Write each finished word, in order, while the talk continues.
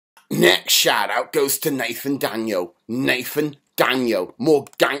Next shout out goes to Nathan Daniel. Nathan Daniel, more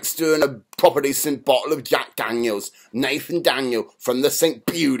gangster than a proper decent bottle of Jack Daniels. Nathan Daniel from the St.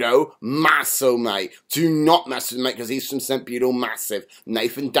 Budeaux, massive mate. Do not mess with him, mate, because he's from St. Budeaux, massive.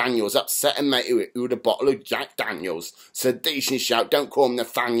 Nathan Daniel's upsetting mate with a bottle of Jack Daniels. So decent shout, don't call him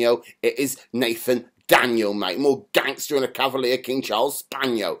Nathaniel, it is Nathan Daniel, mate, more gangster than a Cavalier King Charles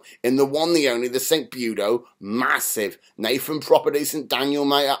Spaniel. In the one, the only, the St. Budeaux, massive. Nathan, proper decent Daniel,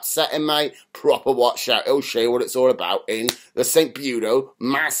 mate, upsetting, mate. Proper watch out, he'll show you what it's all about in the St. Budeaux,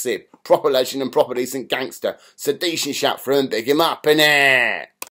 massive. Proper legend and proper decent gangster. So decent shout for him, big him up, innit?